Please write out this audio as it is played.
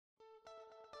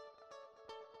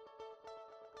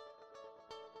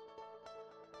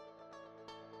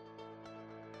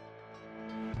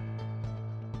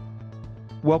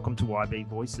Welcome to IB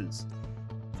Voices.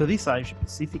 For this Asia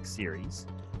Pacific series,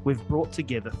 we've brought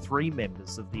together 3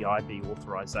 members of the IB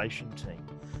authorisation team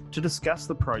to discuss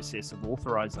the process of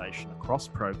authorisation across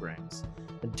programs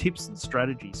and tips and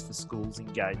strategies for schools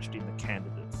engaged in the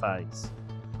candidate phase.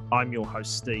 I'm your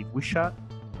host Steve Wishart,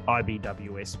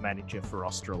 IBWS Manager for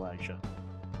Australasia.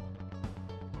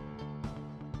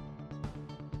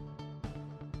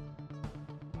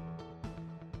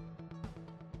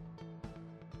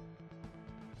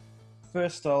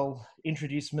 First, I'll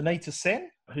introduce Manita Sen,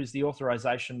 who's the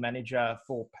Authorisation Manager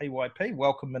for PYP.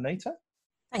 Welcome, Manita.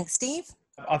 Thanks, Steve.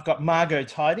 I've got Margot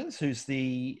Tidings, who's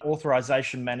the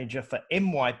Authorisation Manager for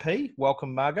MYP.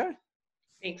 Welcome, Margot.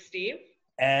 Thanks, Steve.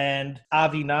 And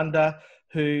Avi Nanda,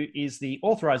 who is the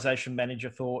Authorisation Manager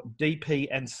for DP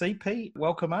and CP.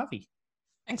 Welcome, Avi.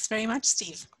 Thanks very much,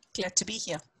 Steve. Glad to be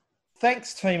here.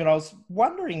 Thanks, team. And I was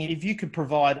wondering if you could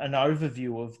provide an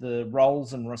overview of the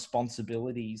roles and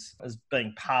responsibilities as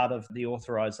being part of the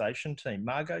authorisation team.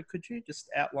 Margot, could you just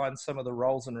outline some of the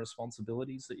roles and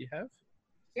responsibilities that you have?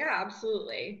 Yeah,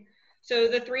 absolutely. So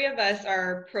the 3 of us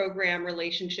are program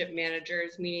relationship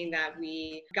managers, meaning that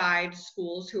we guide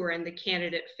schools who are in the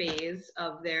candidate phase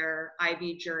of their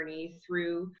IB journey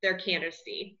through their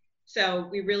candidacy. So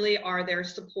we really are their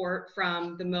support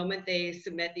from the moment they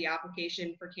submit the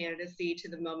application for candidacy to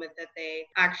the moment that they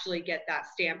actually get that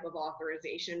stamp of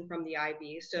authorization from the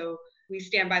IB. So we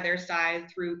stand by their side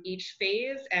through each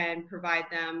phase and provide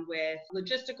them with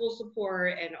logistical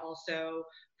support and also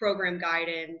program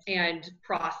guidance and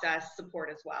process support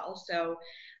as well. So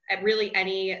at really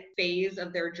any phase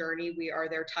of their journey, we are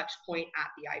their touch point at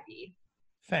the IB.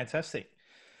 Fantastic.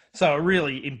 So a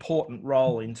really important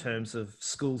role in terms of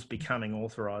schools becoming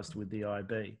authorised with the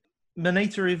IB.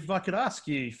 Manita, if I could ask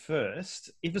you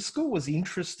first, if a school was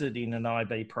interested in an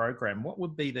IB program, what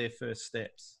would be their first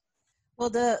steps? Well,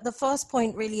 the first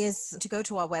point really is to go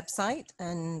to our website,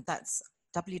 and that's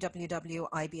www.ibo.org,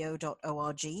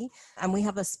 and we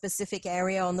have a specific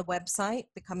area on the website,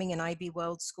 Becoming an IB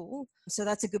World School. So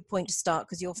that's a good point to start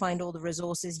because you'll find all the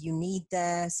resources you need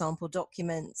there, sample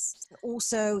documents.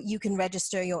 Also, you can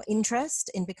register your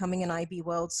interest in becoming an IB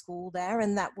World School there,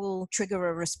 and that will trigger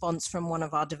a response from one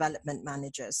of our development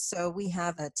managers. So we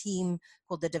have a team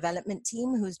called the development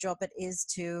team whose job it is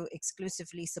to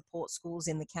exclusively support schools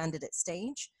in the candidate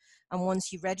stage. And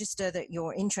once you register that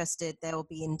you're interested, they'll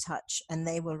be in touch and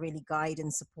they will really guide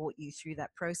and support you through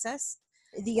that process.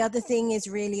 The other thing is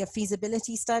really a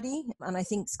feasibility study. And I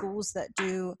think schools that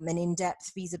do an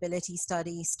in-depth feasibility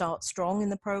study start strong in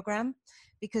the program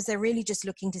because they're really just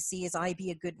looking to see, is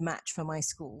IB a good match for my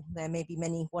school? There may be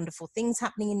many wonderful things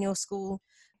happening in your school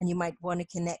and you might want to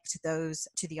connect those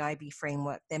to the IB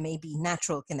framework. There may be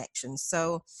natural connections.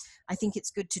 So I think it's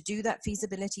good to do that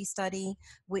feasibility study,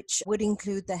 which would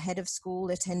include the head of school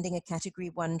attending a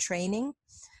Category 1 training.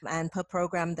 And per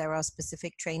program, there are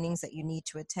specific trainings that you need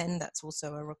to attend. That's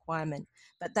also a requirement.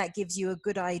 But that gives you a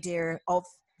good idea of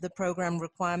the program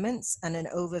requirements and an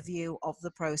overview of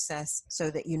the process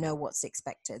so that you know what's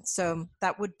expected. So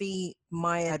that would be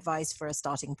my advice for a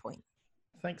starting point.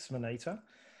 Thanks, Manita.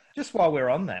 Just while we're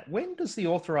on that, when does the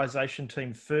authorisation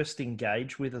team first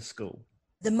engage with a school?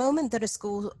 The moment that a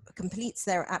school completes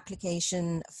their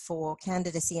application for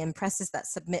candidacy and presses that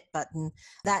submit button,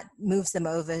 that moves them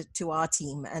over to our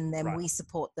team, and then we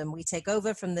support them. We take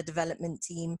over from the development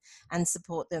team and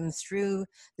support them through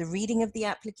the reading of the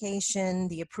application,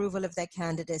 the approval of their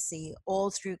candidacy, all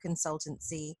through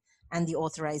consultancy and the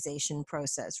authorization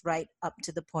process, right up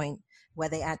to the point where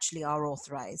they actually are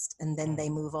authorized. And then they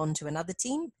move on to another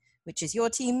team, which is your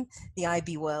team, the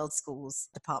IB World Schools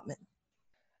Department.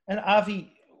 And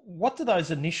Avi, what do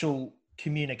those initial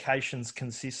communications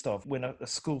consist of? When a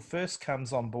school first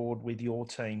comes on board with your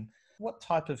team, what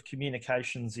type of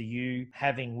communications are you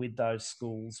having with those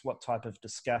schools? What type of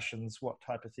discussions, what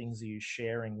type of things are you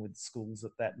sharing with schools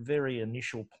at that very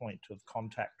initial point of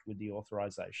contact with the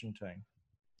authorisation team?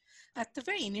 At the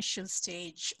very initial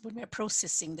stage, when we're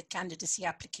processing the candidacy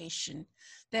application,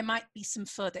 there might be some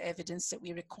further evidence that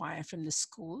we require from the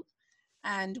school.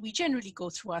 And we generally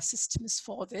go through our systems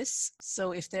for this.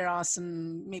 So if there are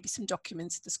maybe some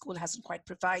documents that the school hasn't quite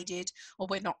provided, or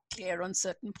we're not clear on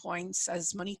certain points,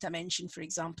 as Manita mentioned, for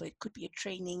example, it could be a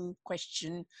training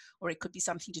question, or it could be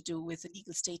something to do with the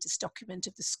legal status document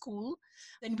of the school,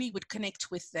 then we would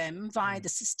connect with them via the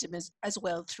system as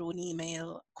well through an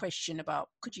email question about,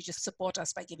 could you just support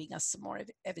us by giving us some more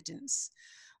evidence?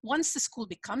 Once the school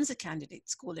becomes a candidate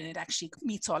school and it actually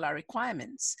meets all our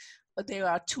requirements, there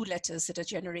are 2 letters that are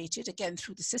generated again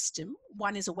through the system.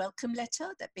 One is a welcome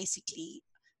letter that basically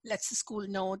lets the school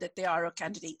know that they are a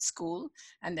candidate school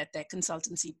and that their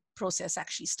consultancy process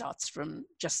actually starts from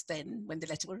just then when the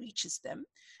letter reaches them.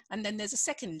 And then there's a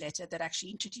second letter that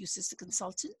actually introduces the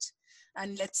consultant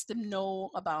and lets them know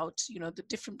about, the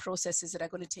different processes that are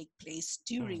going to take place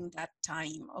during that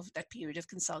time of that period of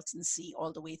consultancy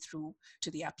all the way through to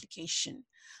the application.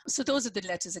 So those are the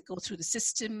letters that go through the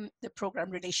system. The program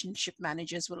relationship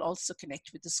managers will also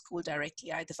connect with the school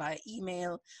directly, either via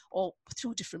email or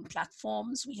through different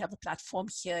platforms. We have a platform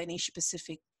here in Asia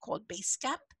Pacific called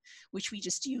Basecamp, which we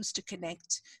just use to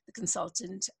connect the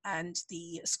consultant and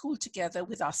the school together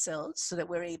with ourselves so that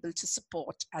we're able to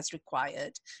support as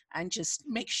required and just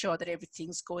make sure that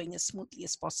everything's going as smoothly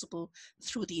as possible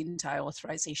through the entire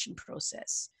authorization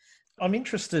process. I'm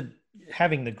interested,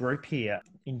 having the group here,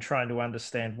 in trying to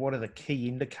understand what are the key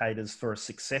indicators for a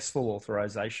successful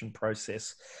authorization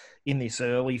process in this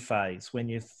early phase. When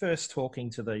you're first talking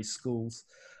to these schools,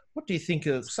 what do you think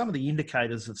are some of the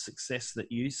indicators of success that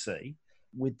you see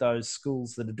with those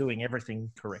schools that are doing everything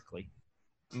correctly?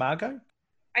 Margot?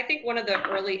 I think one of the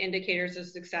early indicators of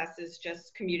success is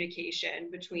just communication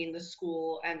between the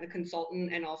school and the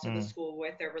consultant, and also the school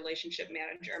with their relationship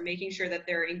manager, making sure that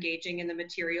they're engaging in the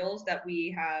materials that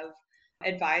we have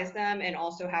advised them, and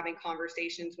also having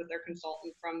conversations with their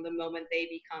consultant from the moment they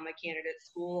become a candidate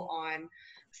school on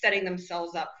setting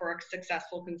themselves up for a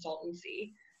successful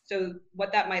consultancy. So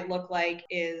what that might look like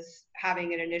is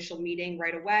having an initial meeting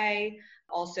right away,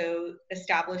 also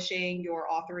establishing your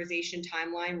authorization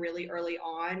timeline really early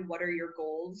on. What are your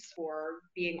goals for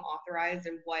being authorized,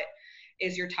 and what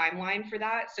is your timeline for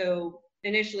that? So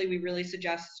initially, we really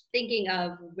suggest thinking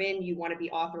of when you want to be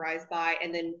authorized by,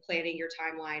 and then planning your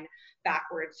timeline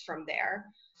backwards from there.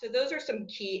 So those are some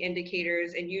key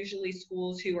indicators, and usually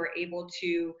schools who are able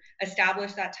to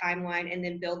establish that timeline and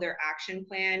then build their action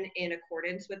plan in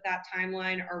accordance with that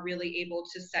timeline are really able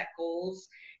to set goals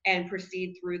and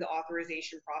proceed through the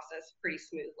authorization process pretty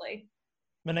smoothly.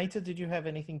 Manita, did you have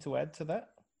anything to add to that?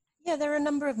 Yeah, there are a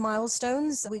number of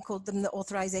milestones. We called them the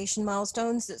authorization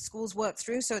milestones that schools work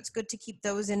through. So it's good to keep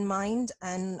those in mind.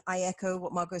 And I echo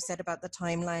what Margot said about the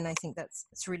timeline. I think that's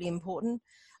really important.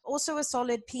 Also, a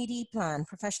solid PD plan,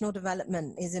 professional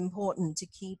development, is important to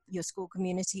keep your school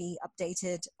community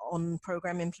updated on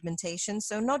program implementation.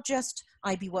 So not just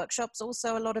IB workshops,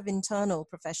 also a lot of internal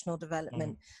professional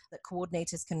development that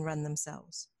coordinators can run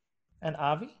themselves. And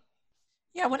Avi?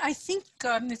 Yeah, well, I think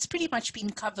it's pretty much been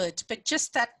covered, but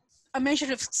just that a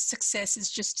measure of success is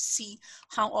just to see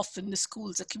how often the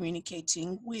schools are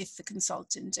communicating with the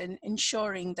consultant and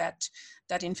ensuring that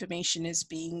that information is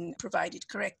being provided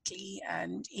correctly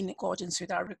and in accordance with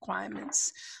our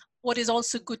requirements. What is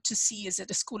also good to see is that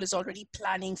the school is already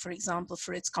planning, for example,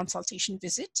 for its consultation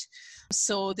visit.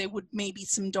 So there would maybe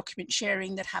some document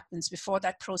sharing that happens before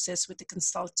that process with the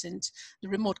consultant. The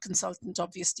remote consultant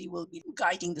obviously will be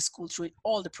guiding the school through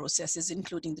all the processes,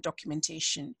 including the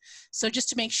documentation. So just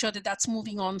to make sure that that's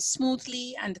moving on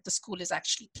smoothly and that the school is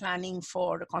actually planning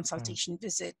for a consultation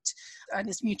visit and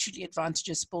is mutually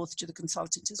advantageous both to the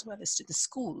consultant as well as to the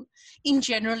school. In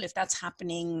general, if that's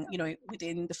happening,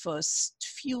 within the first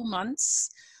few months,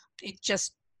 it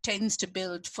just tends to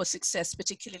build for success,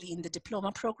 particularly in the diploma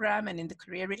program and in the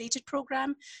career-related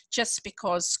program, just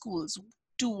because schools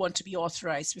do want to be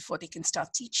authorized before they can start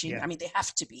teaching. I mean, they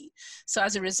have to be. So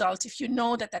as a result, if you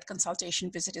know that that consultation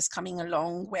visit is coming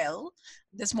along well,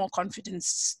 there's more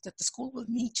confidence that the school will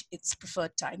meet its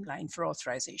preferred timeline for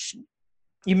authorization.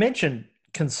 You mentioned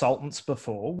consultants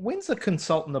before. When's a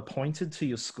consultant appointed to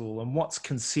your school, and what's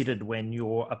considered when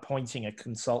you're appointing a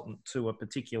consultant to a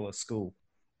particular school?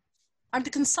 The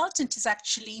consultant is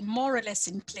actually more or less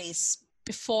in place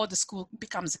before the school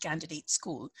becomes a candidate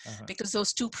school, because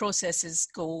those two processes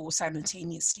go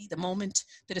simultaneously. The moment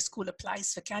that a school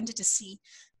applies for candidacy,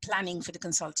 planning for the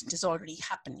consultant is already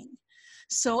happening.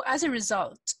 So as a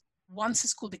result, once a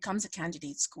school becomes a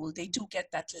candidate school, they do get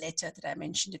that letter that I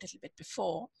mentioned a little bit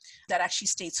before that actually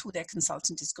states who their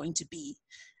consultant is going to be.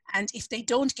 And if they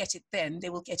don't get it then, they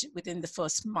will get it within the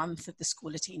first month of the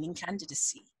school attaining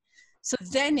candidacy. So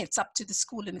then it's up to the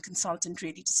school and the consultant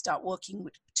really to start working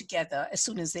together as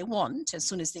soon as they want, as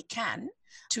soon as they can,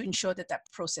 to ensure that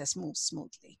that process moves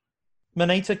smoothly.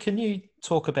 Manita, can you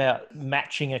talk about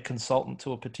matching a consultant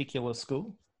to a particular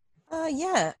school?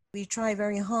 Yeah, we try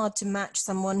very hard to match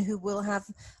someone who will have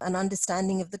an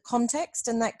understanding of the context,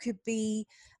 and that could be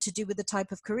to do with the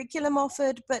type of curriculum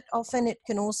offered, but often it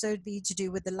can also be to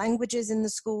do with the languages in the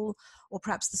school, or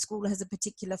perhaps the school has a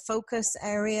particular focus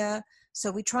area.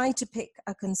 So we try to pick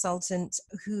a consultant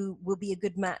who will be a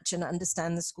good match and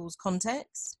understand the school's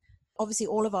context. obviously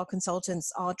all of our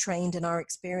consultants are trained and are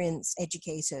experienced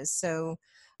educators. So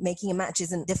making a match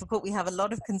isn't difficult. We have a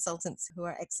lot of consultants who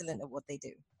are excellent at what they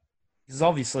do. Because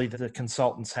obviously the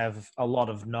consultants have a lot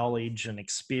of knowledge and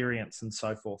experience and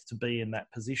so forth to be in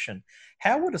that position.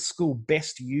 How would a school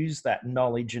best use that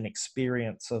knowledge and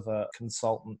experience of a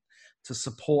consultant to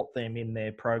support them in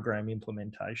their program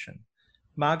implementation?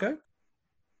 Margot?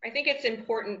 I think it's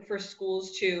important for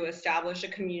schools to establish a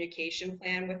communication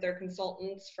plan with their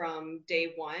consultants from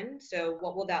day one. So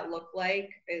what will that look like?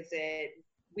 Is it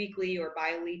weekly or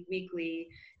bi-weekly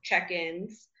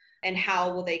check-ins? And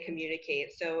how will they communicate?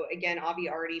 So again, Avi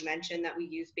already mentioned that we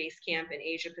use Basecamp in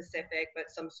Asia Pacific,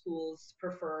 but some schools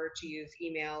prefer to use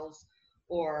emails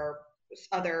or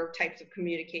other types of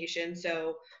communication.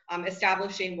 So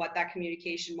establishing what that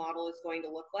communication model is going to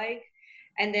look like.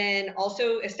 And then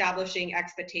also establishing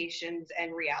expectations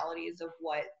and realities of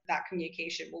what that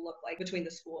communication will look like between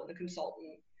the school and the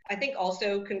consultant. I think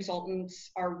also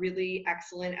consultants are really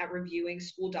excellent at reviewing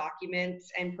school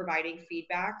documents and providing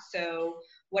feedback. So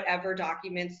whatever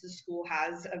documents the school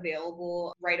has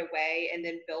available right away, and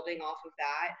then building off of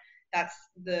that, that's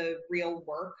the real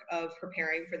work of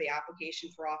preparing for the application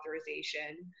for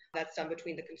authorization that's done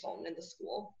between the consultant and the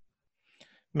school.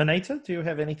 Manita, do you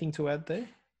have anything to add there?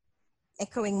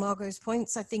 Echoing Margot's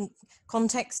points, I think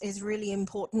context is really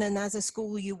important. And as a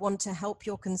school, you want to help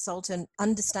your consultant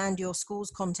understand your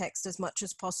school's context as much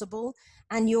as possible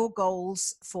and your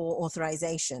goals for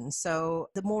authorization. So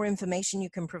the more information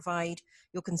you can provide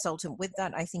your consultant with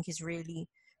that, I think is really,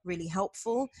 really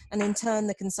helpful. And in turn,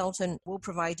 the consultant will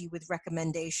provide you with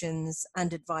recommendations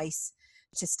and advice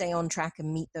to stay on track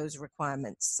and meet those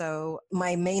requirements. So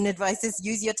my main advice is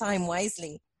use your time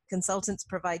wisely. Consultants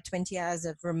provide 20 hours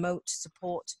of remote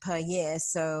support per year,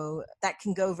 so that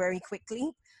can go very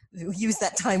quickly. Use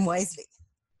that time wisely.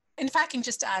 And if I can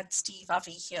just add, Steve,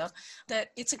 Avi here, that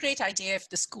it's a great idea if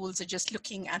the schools are just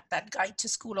looking at that guide to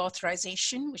school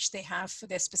authorization, which they have for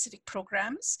their specific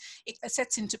programs. It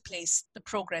sets into place the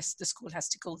progress the school has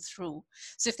to go through.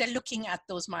 So if they're looking at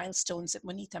those milestones that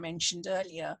Monita mentioned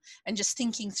earlier and just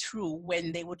thinking through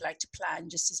when they would like to plan,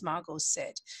 just as Margot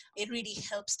said, it really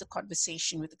helps the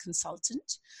conversation with the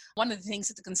consultant. One of the things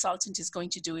that the consultant is going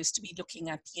to do is to be looking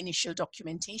at the initial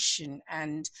documentation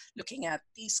and looking at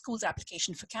the school's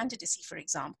application for candidacy, for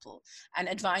example, and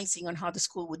advising on how the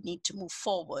school would need to move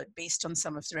forward based on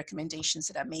some of the recommendations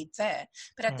that are made there.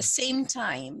 But at the same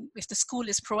time, if the school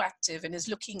is proactive and is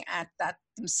looking at that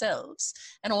themselves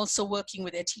and also working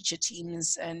with their teacher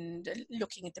teams and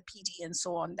looking at the PD and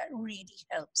so on, that really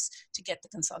helps to get the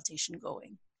consultation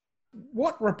going.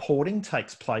 What reporting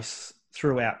takes place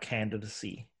throughout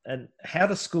candidacy, and how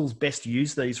do schools best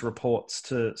use these reports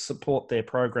to support their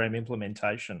program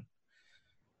implementation?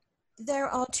 There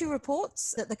are 2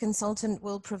 reports that the consultant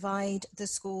will provide the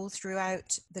school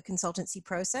throughout the consultancy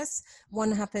process.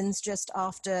 One happens just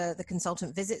after the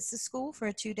consultant visits the school for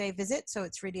a 2-day visit, so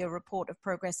it's really a report of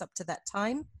progress up to that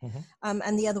time.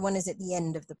 And the other one is at the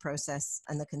end of the process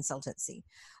and the consultancy.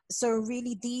 So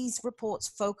really these reports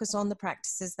focus on the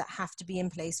practices that have to be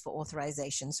in place for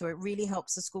authorization. So it really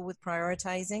helps the school with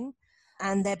prioritizing.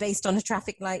 And they're based on a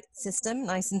traffic light system,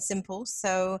 nice and simple.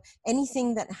 So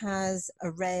anything that has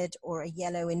a red or a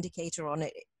yellow indicator on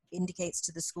it indicates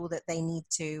to the school that they need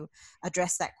to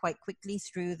address that quite quickly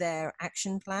through their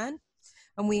action plan.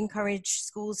 And we encourage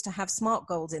schools to have SMART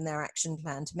goals in their action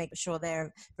plan to make sure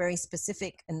they're very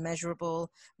specific and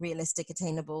measurable, realistic,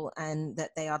 attainable, and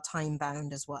that they are time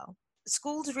bound as well.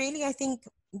 Schools really, I think,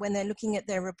 when they're looking at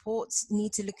their reports,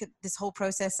 need to look at this whole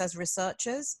process as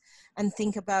researchers and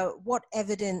think about what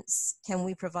evidence can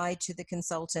we provide to the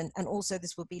consultant, and also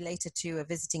this will be later to a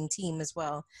visiting team as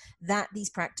well, that these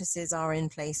practices are in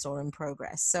place or in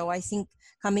progress. So I think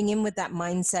coming in with that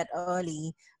mindset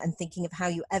early and thinking of how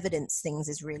you evidence things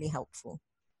is really helpful.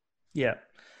 Yeah.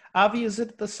 Avi, is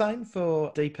it the same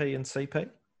for DP and CP?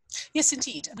 Yes,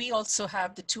 indeed. We also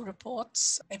have the 2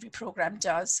 reports every program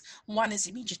does. One is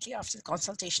immediately after the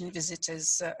consultation visit,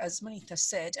 as Monita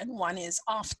said, and one is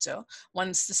after,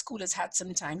 once the school has had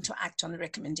some time to act on the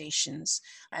recommendations.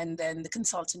 And then the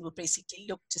consultant will basically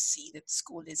look to see that the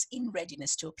school is in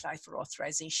readiness to apply for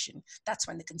authorization. That's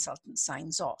when the consultant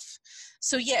signs off.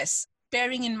 So yes,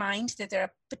 bearing in mind that there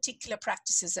are particular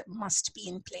practices that must be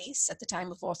in place at the time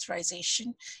of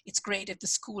authorization, it's great if the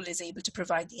school is able to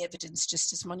provide the evidence,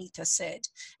 just as Monita said,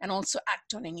 and also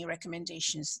act on any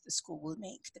recommendations that the school will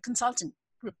make. The consultant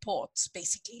reports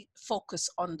basically focus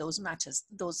on those matters,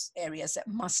 those areas that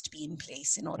must be in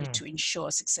place in order to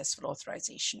ensure successful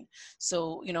authorization.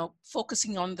 So,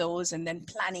 focusing on those and then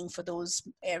planning for those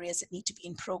areas that need to be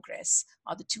in progress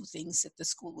are the two things that the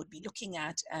school would be looking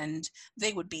at, and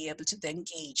they would be able to then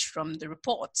gauge from the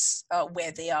reports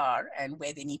where they are and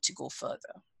where they need to go further.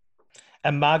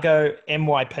 And Margot,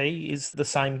 MYP is the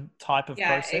same type of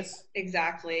process?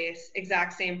 Exactly.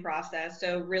 Exact same process.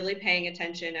 So really paying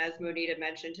attention, as Monita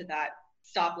mentioned, to that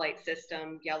stoplight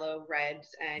system, yellow, reds,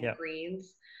 and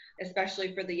greens,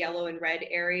 especially for the yellow and red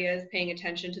areas, paying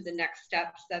attention to the next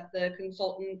steps that the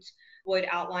consultant would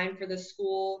outline for the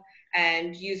school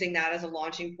and using that as a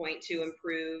launching point to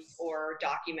improve or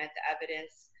document the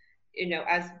evidence.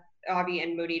 As Avi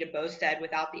and Monita both said,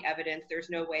 without the evidence, there's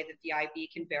no way that the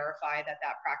IB can verify that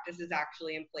practice is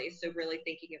actually in place. So really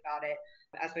thinking about it,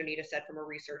 as Monita said, from a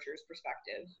researcher's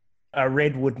perspective. A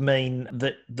red would mean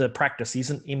that the practice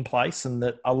isn't in place and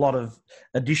that a lot of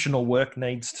additional work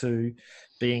needs to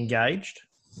be engaged.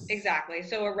 Exactly.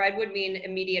 So a red would mean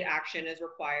immediate action is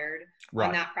required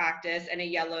on that practice, and a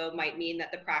yellow might mean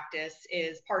that the practice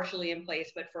is partially in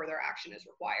place, but further action is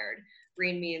required.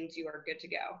 Green means you are good to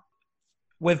go.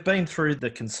 We've been through the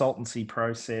consultancy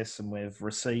process and we've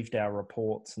received our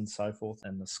reports and so forth,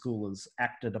 and the school has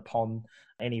acted upon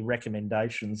any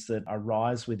recommendations that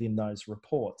arise within those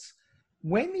reports.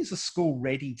 When is a school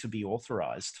ready to be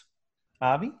authorised?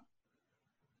 Avi?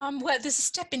 Well, there's a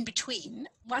step in between.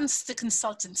 Once the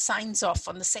consultant signs off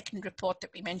on the second report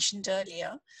that we mentioned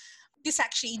earlier, this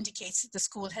actually indicates that the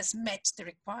school has met the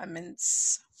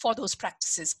requirements for those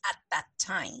practices at that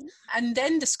time. And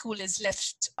then the school is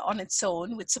left on its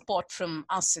own with support from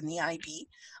us in the IB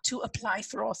to apply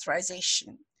for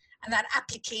authorization. And that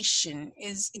application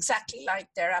is exactly like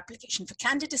their application for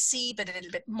candidacy, but a little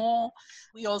bit more.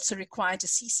 We also require to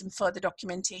see some further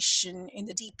documentation in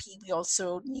the DP. We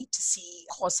also need to see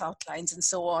course outlines and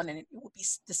so on. And it would be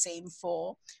the same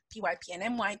for PYP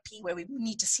and MYP, where we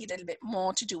need to see a little bit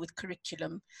more to do with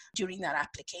curriculum during that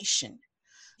application.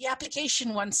 The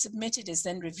application, once submitted, is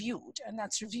then reviewed, and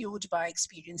that's reviewed by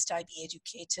experienced IB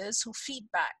educators who feed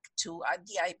back to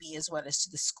the IB as well as to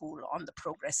the school on the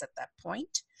progress at that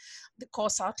point. The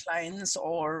course outlines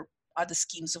or other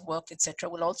schemes of work, etc.,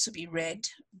 will also be read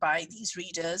by these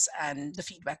readers, and the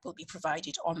feedback will be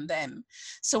provided on them.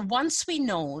 So once we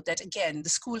know that, again, the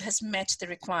school has met the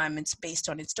requirements based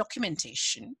on its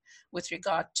documentation with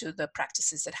regard to the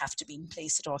practices that have to be in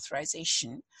place at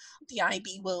authorization, the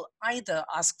IB will either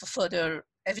ask for further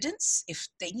evidence if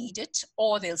they need it,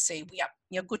 or they'll say,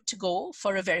 you're good to go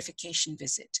for a verification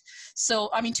visit. So,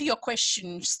 to your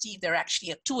question, Steve, there are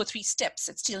actually 2 or 3 steps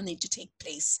that still need to take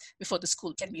place before the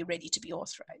school can be ready to be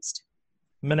authorized.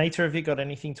 Monita, have you got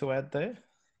anything to add there?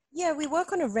 Yeah, we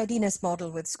work on a readiness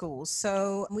model with schools.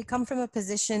 So we come from a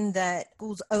position that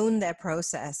schools own their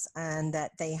process and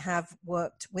that they have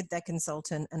worked with their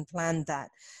consultant and planned that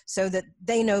so that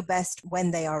they know best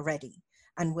when they are ready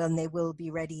and when they will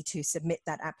be ready to submit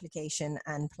that application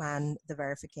and plan the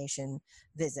verification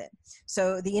visit.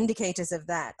 So the indicators of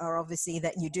that are obviously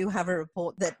that you do have a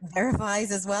report that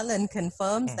verifies as well and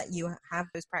confirms that you have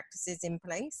those practices in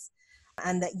place,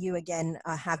 and that you, again,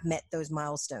 have met those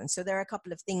milestones. So there are a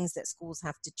couple of things that schools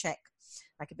have to check,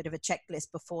 like a bit of a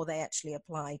checklist before they actually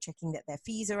apply, checking that their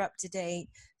fees are up to date,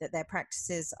 that their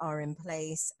practices are in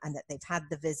place, and that they've had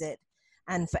the visit.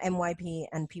 And for MYP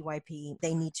and PYP,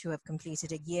 they need to have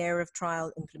completed a year of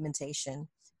trial implementation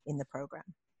in the program.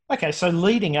 Okay, so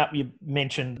leading up, you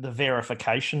mentioned the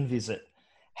verification visit.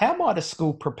 How might a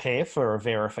school prepare for a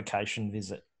verification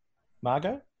visit?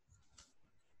 Margot?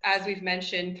 As we've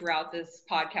mentioned throughout this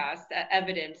podcast,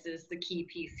 evidence is the key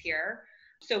piece here.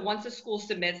 So once a school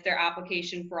submits their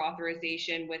application for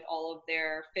authorization with all of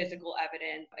their physical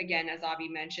evidence, again, as Avi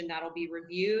mentioned, that'll be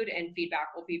reviewed and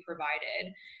feedback will be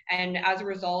provided. And as a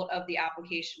result of the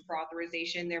application for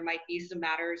authorization, there might be some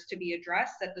matters to be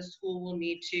addressed that the school will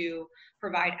need to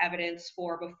provide evidence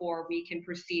for before we can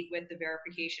proceed with the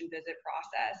verification visit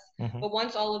process. But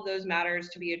once all of those matters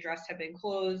to be addressed have been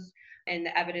closed, and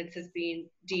the evidence has been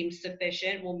deemed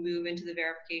sufficient, we'll move into the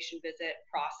verification visit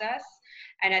process.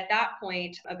 And at that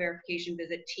point, a verification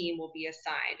visit team will be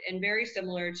assigned. And very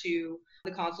similar to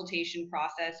the consultation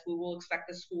process, we will expect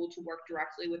the school to work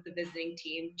directly with the visiting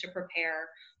team to prepare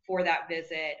for that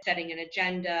visit, setting an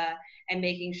agenda and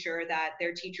making sure that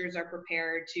their teachers are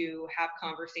prepared to have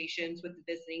conversations with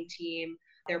the visiting team,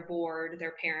 their board,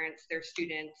 their parents, their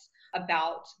students,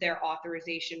 about their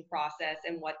authorization process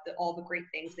and what all the great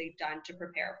things they've done to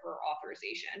prepare for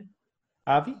authorization.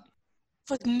 Avi?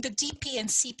 From the DP and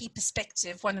CP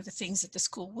perspective, one of the things that the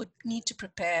school would need to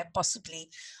prepare possibly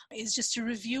is just to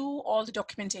review all the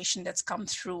documentation that's come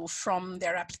through from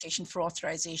their application for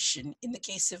authorization. In the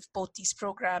case of both these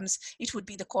programs, it would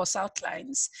be the course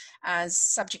outlines, as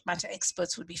subject matter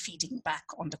experts would be feeding back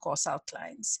on the course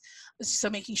outlines. So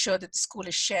making sure that the school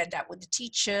has shared that with the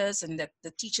teachers and that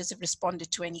the teachers have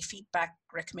responded to any feedback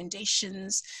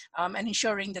recommendations, and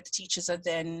ensuring that the teachers are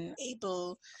then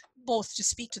able both to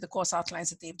speak to the course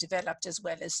outlines that they've developed as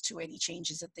well as to any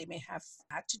changes that they may have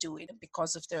had to do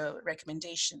because of the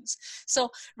recommendations.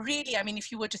 So really, I mean,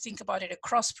 if you were to think about it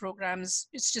across programs,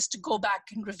 it's just to go back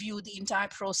and review the entire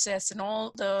process and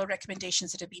all the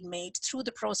recommendations that have been made through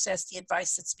the process, the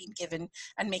advice that's been given,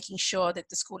 and making sure that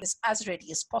the school is as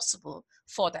ready as possible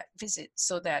for that visit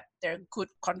so that there are good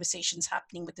conversations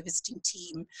happening with the visiting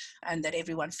team and that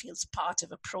everyone feels part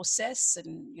of a process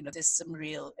and, you know, there's some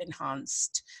real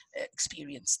enhanced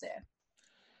experience there.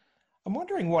 I'm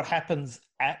wondering what happens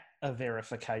at a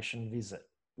verification visit.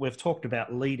 We've talked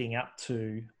about leading up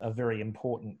to a very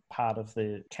important part of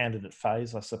the candidate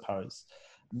phase, I suppose.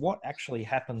 What actually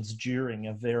happens during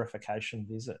a verification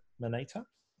visit, Manita?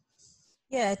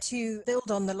 Yeah, to build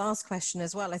on the last question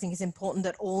as well, I think it's important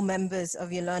that all members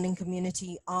of your learning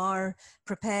community are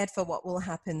prepared for what will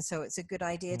happen. So it's a good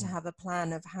idea to have a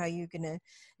plan of how you're going to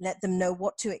let them know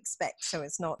what to expect so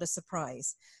it's not a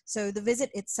surprise. So the visit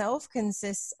itself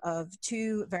consists of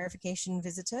 2 verification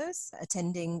visitors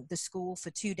attending the school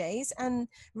for 2 days. And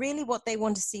really what they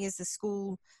want to see is the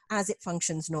school as it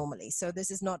functions normally. So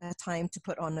this is not a time to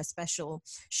put on a special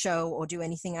show or do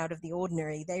anything out of the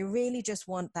ordinary. They really just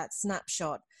want that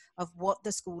snapshot of what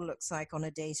the school looks like on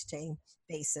a day-to-day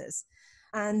basis.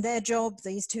 And their job,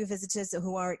 these 2 visitors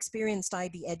who are experienced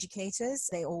IB educators,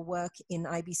 they all work in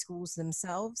IB schools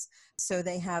themselves. So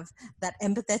they have that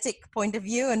empathetic point of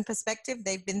view and perspective.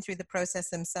 They've been through the process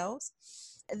themselves.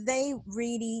 They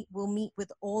really will meet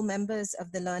with all members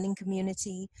of the learning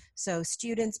community. So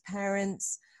students,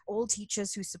 parents, all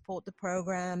teachers who support the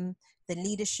program, the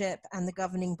leadership and the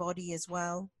governing body as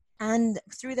well. And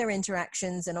through their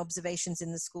interactions and observations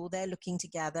in the school, they're looking to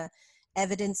gather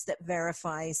evidence that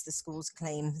verifies the school's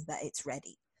claim that it's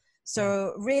ready.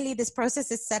 So really this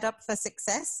process is set up for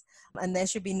success and there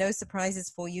should be no surprises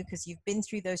for you because you've been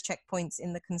through those checkpoints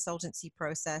in the consultancy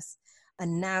process.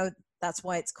 And now that's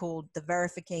why it's called the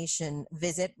verification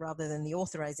visit rather than the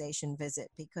authorization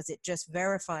visit, because it just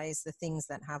verifies the things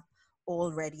that have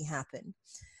already happened.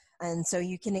 And so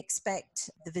you can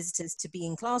expect the visitors to be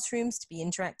in classrooms, to be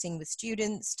interacting with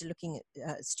students, to looking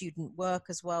at student work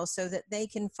as well, so that they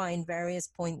can find various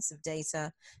points of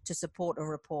data to support a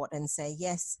report and say,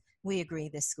 yes, we agree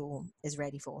this school is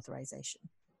ready for authorization.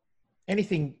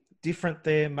 Anything different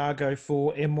there, Margot,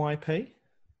 for MYP?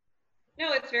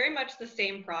 No, it's very much the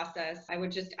same process. I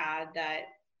would just add that,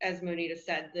 as Monita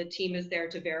said, the team is there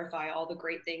to verify all the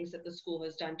great things that the school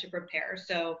has done to prepare.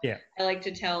 So I like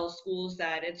to tell schools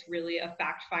that it's really a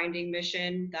fact-finding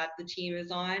mission that the team is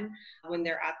on. When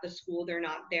they're at the school, they're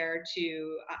not there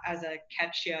to as a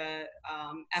catch-ya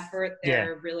effort.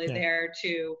 They're really there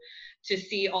to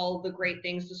see all the great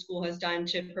things the school has done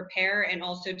to prepare and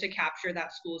also to capture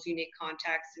that school's unique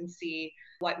context and see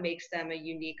what makes them a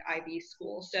unique IB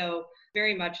school. So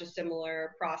very much a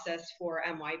similar process for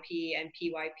MYP and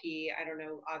PYP. I don't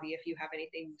know, Avi, if you have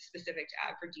anything specific to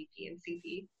add for DP and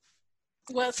CP.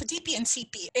 Well, for DP and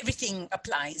CP, everything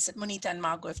applies that Monita and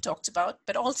Margot have talked about,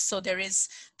 but also there is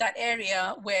that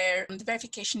area where the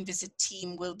verification visit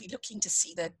team will be looking to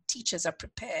see that teachers are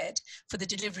prepared for the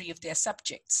delivery of their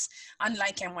subjects.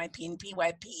 Unlike MYP and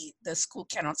PYP, the school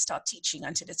cannot start teaching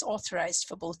until it's authorized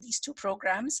for both these 2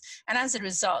 programs. And as a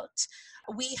result,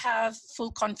 we have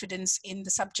full confidence in the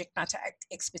subject matter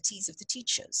expertise of the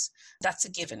teachers. That's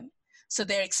a given. So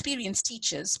they're experienced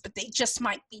teachers, but they just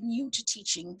might be new to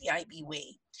teaching the IB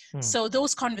way. So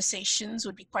those conversations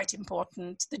would be quite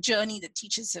important. The journey that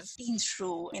teachers have been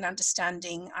through in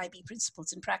understanding IB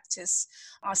principles and practice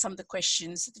are some of the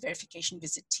questions that the verification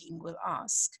visit team will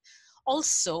ask.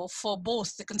 Also, for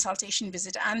both the consultation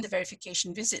visit and the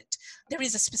verification visit, there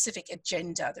is a specific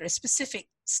agenda. There are specific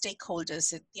stakeholders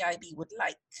that the IB would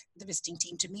like the visiting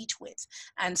team to meet with.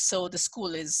 And so the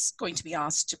school is going to be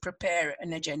asked to prepare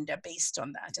an agenda based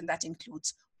on that. And that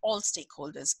includes all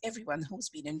stakeholders, everyone who's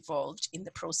been involved in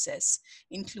the process,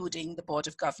 including the Board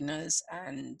of Governors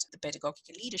and the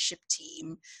pedagogical leadership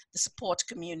team, the support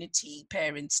community,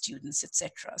 parents, students,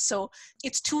 etc. So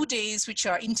it's 2 days which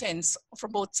are intense for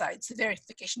both sides, the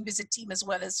verification visit team as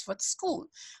well as for the school.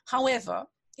 However,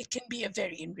 it can be a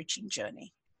very enriching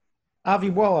journey.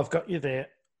 Avi, while I've got you there,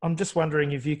 I'm just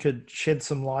wondering if you could shed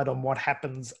some light on what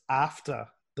happens after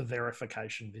the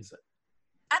verification visit?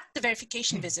 At the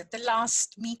verification visit, the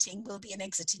last meeting will be an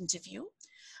exit interview.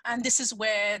 And this is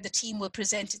where the team will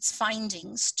present its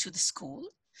findings to the school.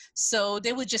 So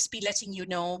they will just be letting you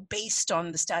know, based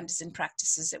on the standards and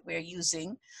practices that we're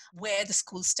using, where the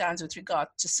school stands with regard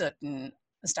to certain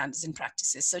standards and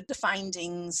practices. So the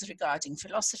findings regarding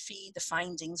philosophy, the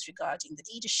findings regarding the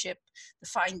leadership, the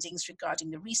findings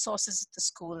regarding the resources at the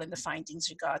school, and the findings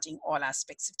regarding all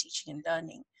aspects of teaching and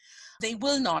learning. They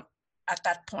will not at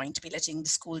that point be letting the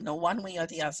school know one way or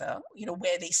the other,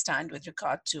 where they stand with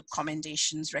regard to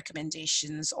commendations,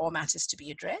 recommendations, or matters to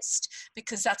be addressed,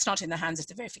 because that's not in the hands of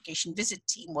the verification visit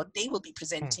team. What they will be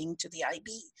presenting to the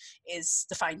IB is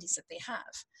the findings that they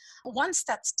have. Once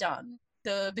that's done,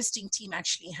 the visiting team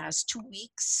actually has 2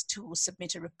 weeks to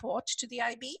submit a report to the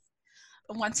IB.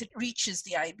 And once it reaches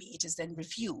the IB, it is then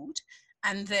reviewed,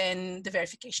 and then the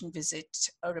verification visit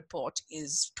report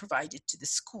is provided to the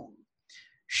school.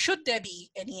 Should there be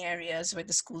any areas where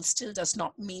the school still does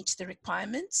not meet the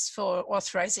requirements for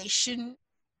authorization,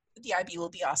 the IB will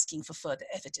be asking for further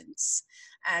evidence.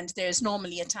 And there's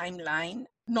normally a timeline,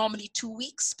 normally 2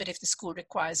 weeks, but if the school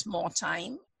requires more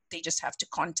time, they just have to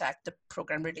contact the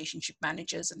program relationship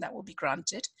managers, and that will be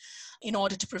granted in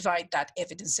order to provide that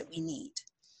evidence that we need.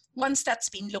 Once that's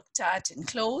been looked at and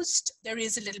closed, there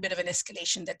is a little bit of an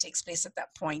escalation that takes place at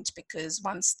that point, because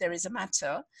once there is a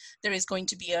matter, there is going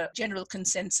to be a general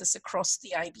consensus across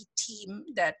the IB team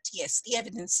that, yes, the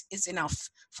evidence is enough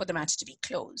for the matter to be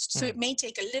closed. So it may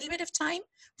take a little bit of time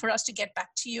for us to get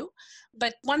back to you,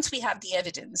 but once we have the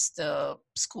evidence, the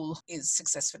school is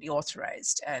successfully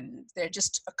authorized, and there are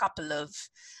just a couple of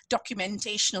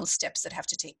documentational steps that have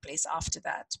to take place after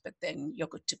that, but then you're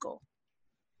good to go.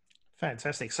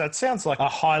 Fantastic. So it sounds like a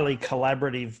highly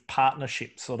collaborative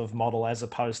partnership sort of model, as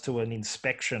opposed to an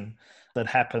inspection that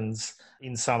happens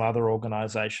in some other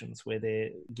organisations where they're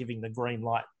giving the green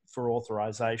light for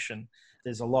authorisation.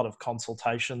 There's a lot of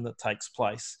consultation that takes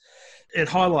place. It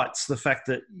highlights the fact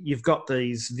that you've got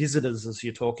these visitors, as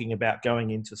you're talking about, going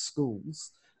into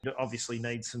schools. You obviously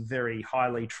need some very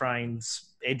highly trained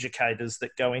educators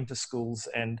that go into schools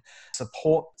and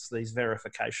support these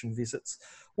verification visits.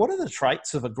 What are the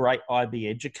traits of a great IB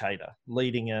educator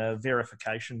leading a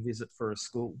verification visit for a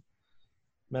school?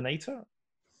 Manita?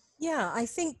 Yeah, I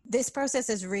think this process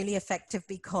is really effective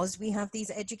because we have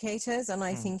these educators, and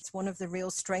I think it's one of the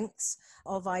real strengths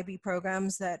of IB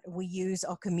programs that we use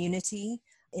our community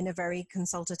in a very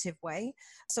consultative way.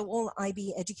 So all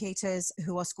IB educators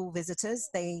who are school visitors,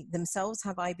 they themselves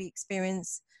have IB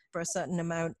experience for a certain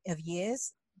amount of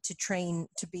years. To train,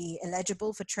 to be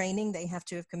eligible for training, they have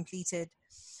to have completed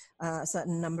a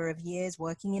certain number of years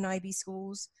working in IB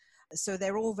schools. So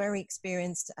they're all very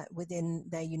experienced within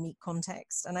their unique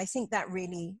context. And I think that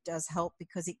really does help,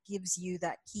 because it gives you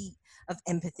that key of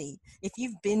empathy. If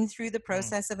you've been through the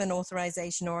process of an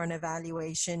authorization or an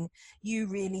evaluation, you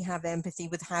really have empathy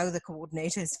with how the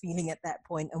coordinator is feeling at that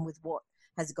point and with what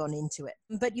has gone into it.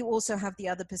 But you also have the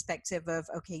other perspective of,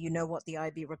 okay, you know what the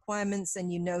IB requirements,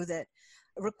 and you know that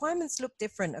requirements look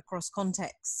different across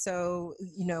contexts. So,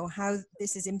 how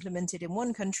this is implemented in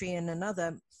one country and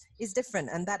another is different.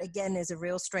 And that, again, is a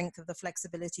real strength of the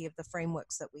flexibility of the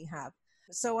frameworks that we have.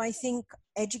 So I think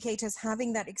educators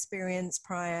having that experience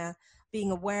prior,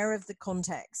 being aware of the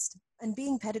context, and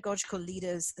being pedagogical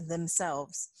leaders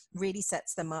themselves really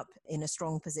sets them up in a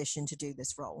strong position to do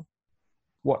this role.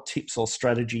 What tips or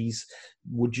strategies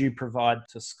would you provide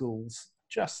to schools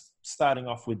just starting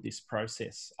off with this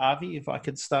process? Avi, if I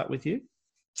could start with you.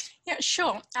 Yeah,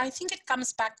 sure. I think it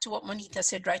comes back to what Manita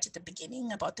said right at the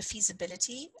beginning about the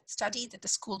feasibility study that the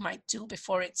school might do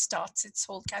before it starts its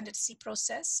whole candidacy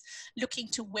process, looking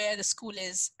to where the school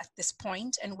is at this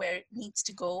point and where it needs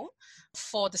to go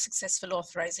for the successful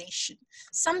authorization.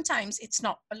 Sometimes it's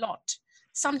not a lot.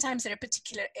 Sometimes there are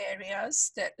particular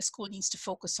areas that the school needs to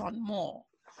focus on more.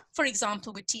 For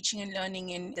example, with teaching and learning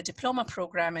in the diploma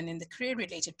program and in the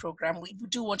career-related program, we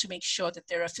do want to make sure that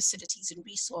there are facilities and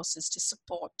resources to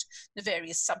support the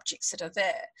various subjects that are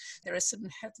there. There are some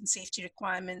health and safety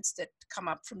requirements that come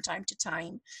up from time to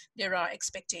time. There are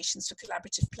expectations for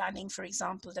collaborative planning, for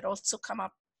example, that also come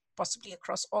up possibly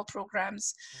across all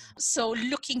programs. So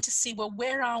looking to see, well,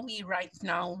 where are we right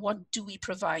now? What do we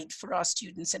provide for our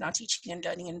students in our teaching and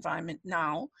learning environment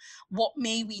now? What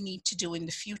may we need to do in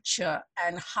the future,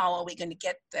 and how are we going to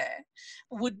get there?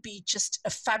 Would be just a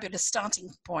fabulous starting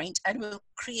point, and we'll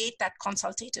create that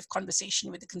consultative conversation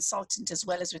with the consultant as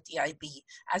well as with the IB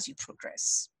as you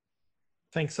progress.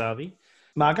 Thanks, Avi.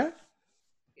 Margot?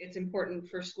 It's important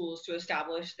for schools to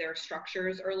establish their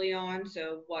structures early on.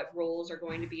 So what roles are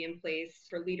going to be in place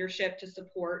for leadership to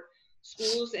support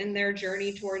schools in their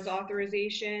journey towards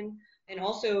authorization, and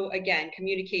also, again,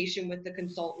 communication with the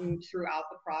consultant throughout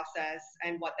the process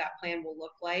and what that plan will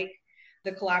look like,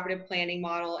 the collaborative planning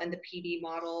model and the PD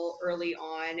model early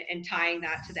on, and tying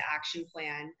that to the action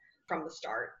plan from the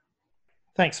start.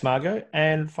 Thanks, Margot.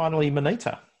 And finally,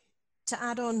 Manita. To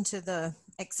add on to the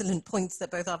excellent points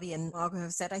that both Avi and Margot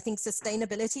have said, I think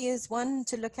sustainability is one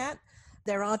to look at.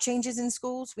 There are changes in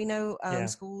schools. We know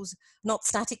schools not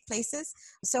static places.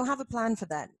 So have a plan for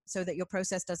that so that your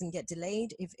process doesn't get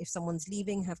delayed. If someone's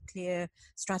leaving, have clear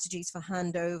strategies for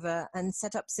handover and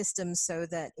set up systems so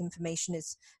that information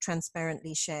is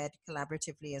transparently shared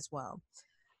collaboratively as well.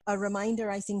 A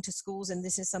reminder, I think, to schools, and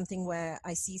this is something where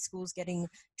I see schools getting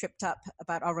tripped up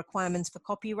about our requirements for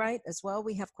copyright as well.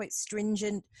 We have quite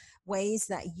stringent ways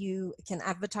that you can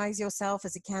advertise yourself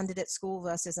as a candidate school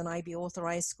versus an IB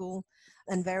authorized school.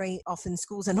 And very often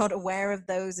schools are not aware of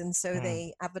those, and so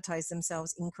they advertise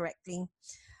themselves incorrectly.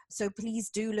 So please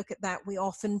do look at that. We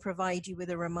often provide you with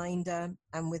a reminder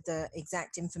and with the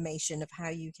exact information of how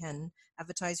you can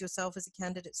advertise yourself as a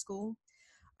candidate school.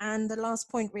 And the last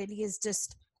point really is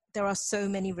just, there are so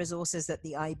many resources that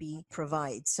the IB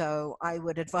provides. So I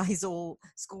would advise all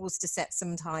schools to set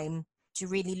some time to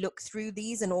really look through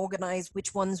these and organize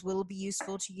which ones will be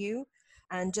useful to you.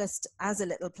 And just as a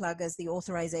little plug, as the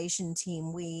authorization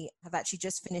team, we have actually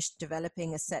just finished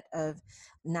developing a set of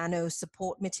nano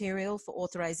support material for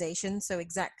authorization. So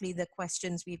exactly the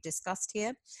questions we've discussed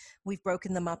here, we've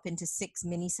broken them up into 6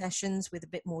 mini sessions with a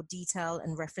bit more detail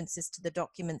and references to the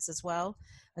documents as well.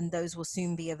 And those will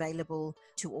soon be available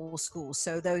to all schools.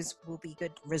 So those will be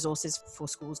good resources for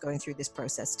schools going through this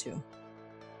process too.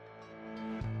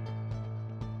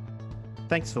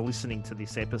 Thanks for listening to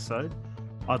this episode.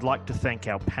 I'd like to thank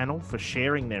our panel for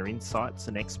sharing their insights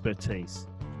and expertise.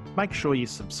 Make sure you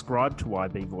subscribe to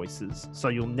IB Voices so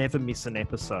you'll never miss an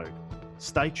episode.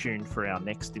 Stay tuned for our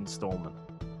next instalment.